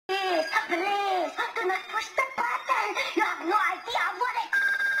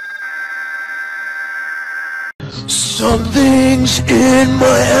Something's in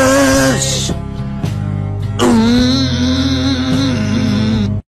my ass.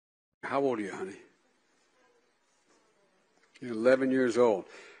 How old are you, honey? You're 11 years old.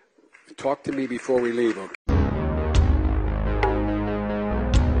 Talk to me before we leave, okay?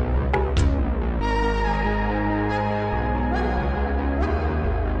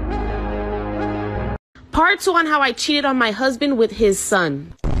 Part 2 on how I cheated on my husband with his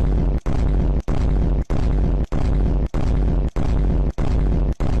son.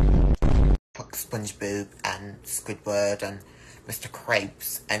 Fuck SpongeBob and Squidward and Mr.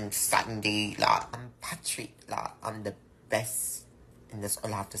 Krabs and Sandy. Like, I'm Patrick. Like, I'm the best. And that's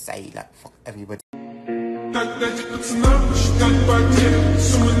all I have to say. Like, fuck everybody.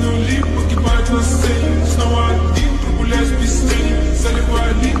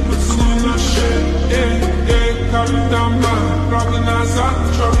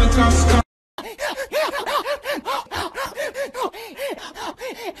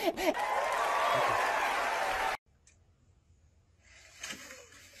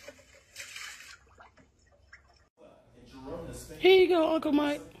 Here you go, Uncle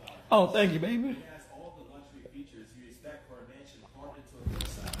Mike. Oh, thank you, baby.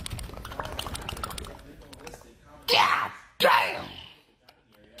 God damn!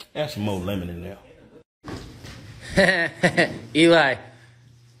 Add some more lemon in there. Eli,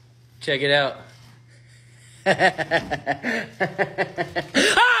 check it out. I'm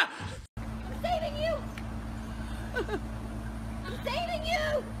saving you! I'm saving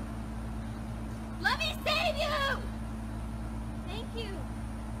you! Let me save you! Thank you.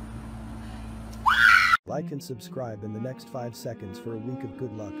 Like and subscribe in the next 5 seconds for a week of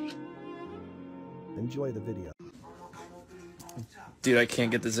good luck. Enjoy the video. Dude, I can't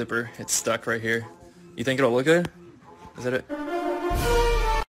get the zipper. It's stuck right here. You think it'll look good? Is that it?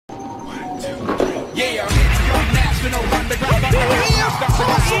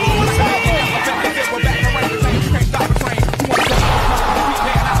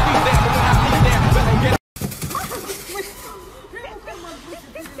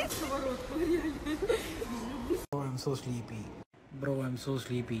 Bro, I'm so sleepy. Bro, I'm so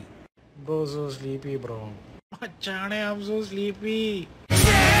sleepy. Bro, so sleepy, bro. Achane, I'm so sleepy.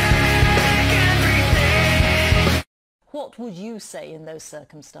 What would you say in those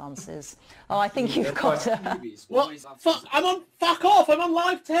circumstances? Oh, I think you've got to... What? Fuck, fuck off, I'm on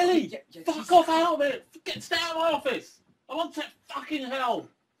live telly. Fuck off out of it. Stay out of my office. I want to fucking hell.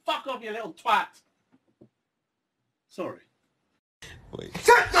 Fuck off, you little twat. Sorry. Wait.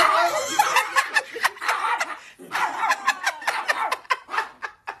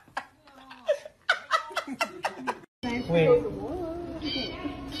 Wait.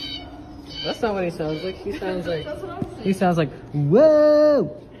 That's not what he sounds like. He sounds like whoa,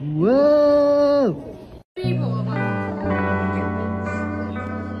 whoa.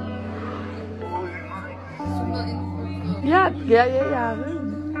 Yeah.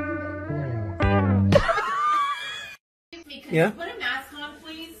 Yeah? Put a mask on,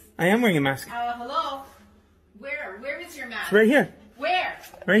 please. I am wearing a mask. Hello? Where is your mask? It's right here. Where?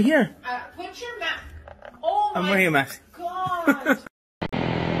 Right here. Put your mask. Oh I'm my wearing a mask. God.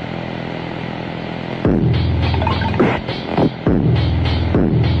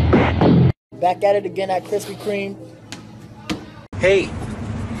 Back at it again at Krispy Kreme. Hey,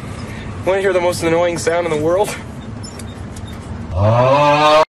 want to hear the most annoying sound in the world?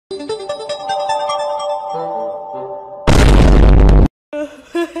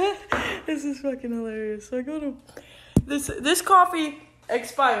 This is fucking hilarious. So I go to this coffee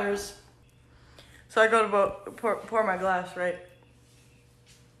expires. So I go to pour my glass, right?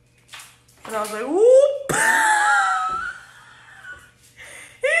 And I was like, whoop!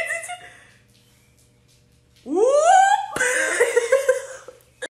 Whoop!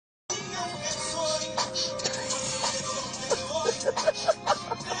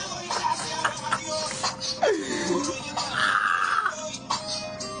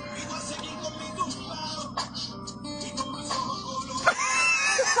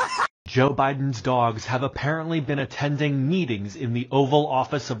 Joe Biden's dogs have apparently been attending meetings in the Oval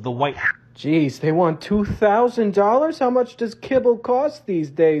Office of the White House. Jeez, they want $2,000? How much does kibble cost these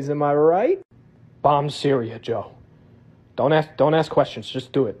days, am I right? Bomb Syria, Joe. Don't ask questions,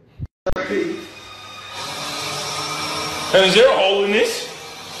 just do it. And is there a hole in this?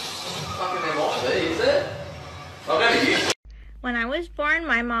 When I was born,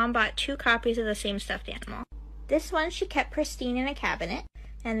 my mom bought 2 copies of the same stuffed animal. This one she kept pristine in a cabinet,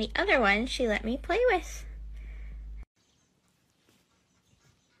 and the other one she let me play with.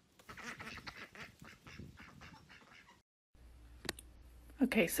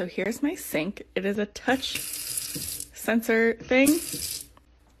 Okay, so here's my sink. It is a touch sensor thing.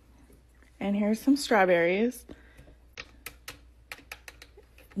 And here's some strawberries.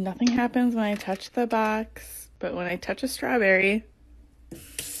 Nothing happens when I touch the box, but when I touch a strawberry,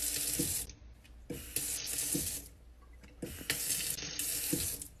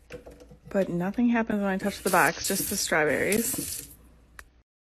 just the strawberries.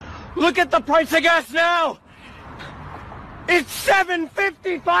 Look at the price of gas now! It's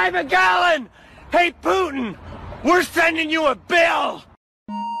 $7.55 a gallon! Hey, Putin, we're sending you a bill!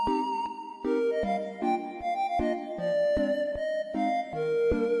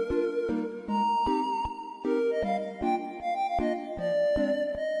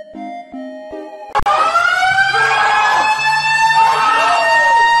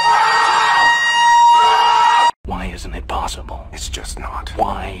 Why isn't it possible? It's just not.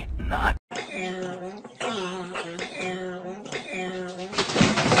 Why not?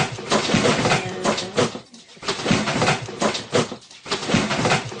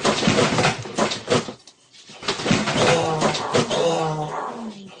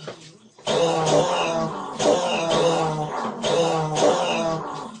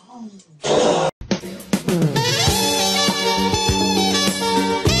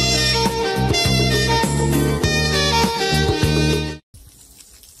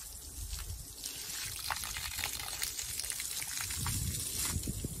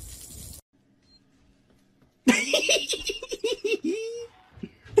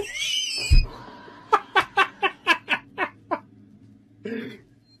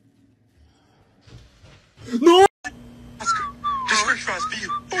 No! Just French fries for you.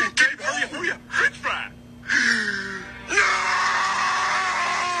 Oh, Gabe, hurry up. French fry.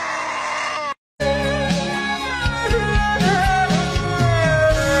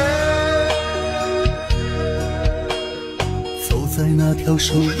走在那条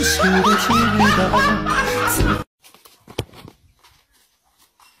熟悉的街道。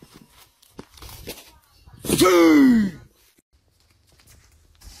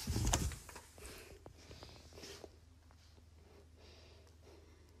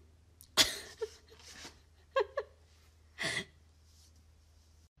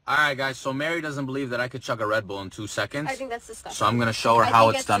Alright guys, so Mary doesn't believe that I could chug a Red Bull in 2 seconds. I think that's disgusting. So I'm gonna show her how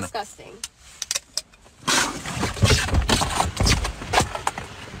it's done. Disgusting.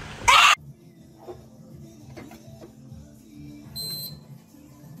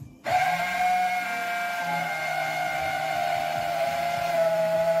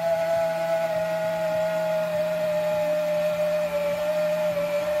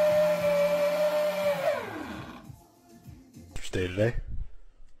 Day today.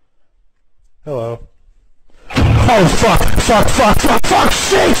 Hello. Oh fuck, shit, fuck!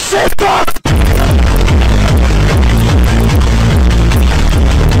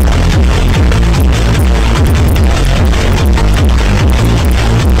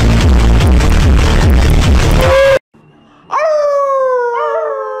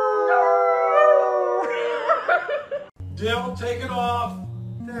 Dale, take it off.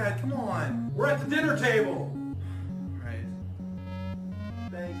 Dad, come on. We're at the dinner table.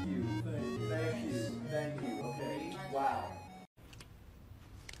 Thank you, okay. Wow.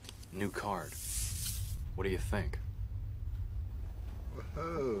 New card. What do you think?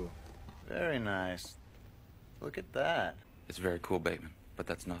 Whoa, very nice. Look at that. It's very cool, Bateman, but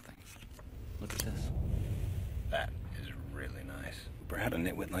that's nothing. Look at this. That is really nice. Brad, a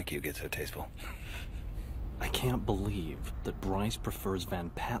nitwit like you gets so tasteful. I can't believe that Bryce prefers Van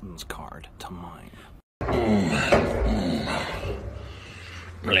Patten's card to mine.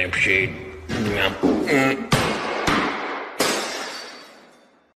 Lampshade.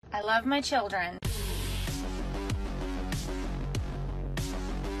 I love my children.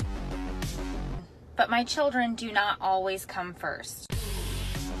 But my children do not always come first.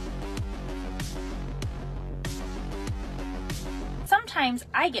 Sometimes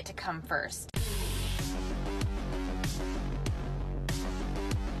I get to come first.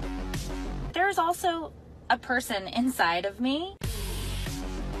 There's also a person inside of me.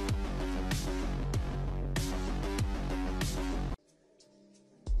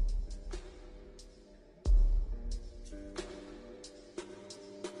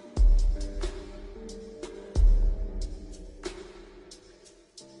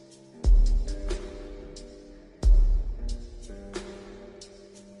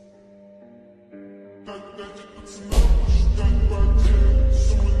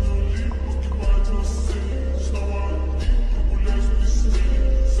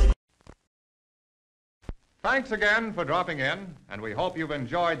 Thanks again for dropping in, and we hope you've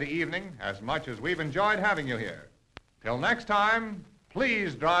enjoyed the evening as much as we've enjoyed having you here. Till next time,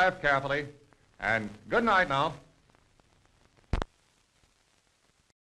 please drive carefully, and good night now.